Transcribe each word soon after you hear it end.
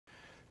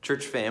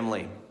Church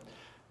family,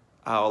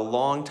 a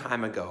long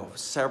time ago,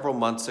 several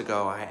months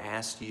ago, I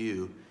asked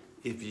you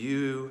if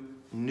you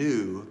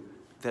knew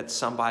that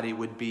somebody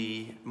would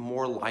be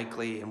more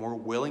likely and more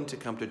willing to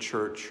come to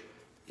church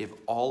if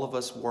all of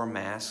us wore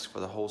masks for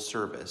the whole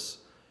service.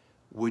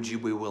 Would you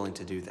be willing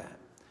to do that?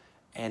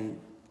 And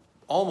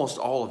almost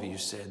all of you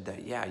said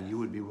that, yeah, you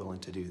would be willing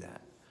to do that.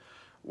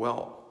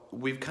 Well,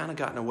 we've kind of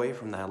gotten away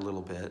from that a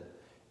little bit,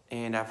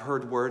 and I've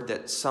heard word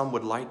that some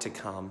would like to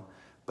come,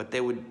 but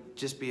they would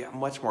just be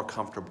much more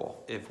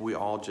comfortable if we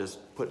all just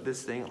put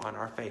this thing on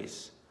our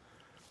face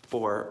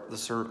for the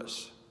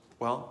service.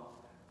 Well,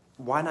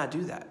 why not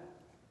do that?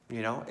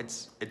 You know,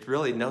 it's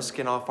really no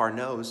skin off our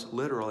nose,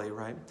 literally,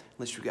 right?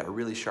 Unless you've got a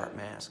really sharp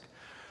mask.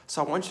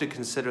 So I want you to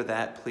consider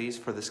that, please,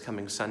 for this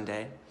coming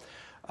Sunday.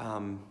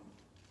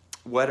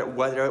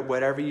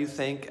 Whatever you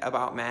think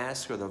about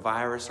masks or the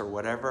virus or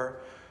whatever,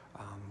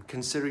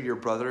 consider your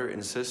brother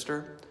and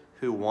sister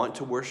who want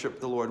to worship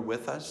the Lord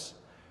with us.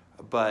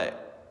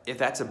 But if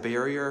that's a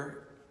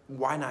barrier,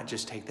 why not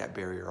just take that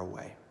barrier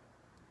away?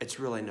 It's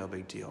really no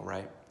big deal,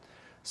 right?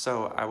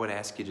 So I would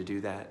ask you to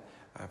do that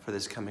for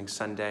this coming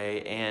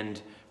Sunday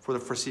and for the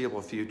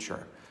foreseeable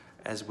future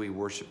as we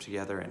worship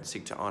together and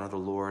seek to honor the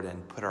Lord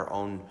and put our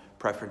own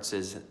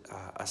preferences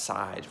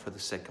aside for the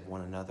sake of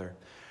one another.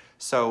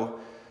 So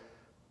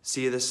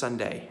see you this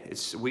Sunday.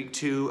 It's week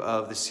 2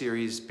 of the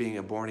series Being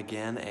a Born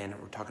Again, and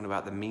we're talking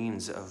about the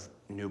means of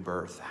new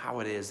birth, how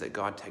it is that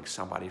God takes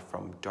somebody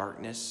from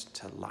darkness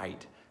to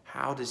light.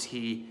 How does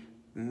he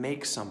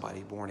make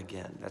somebody born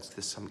again? That's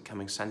this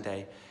coming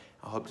Sunday.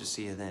 I hope to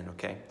see you then,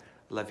 okay?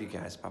 Love you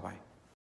guys. Bye-bye.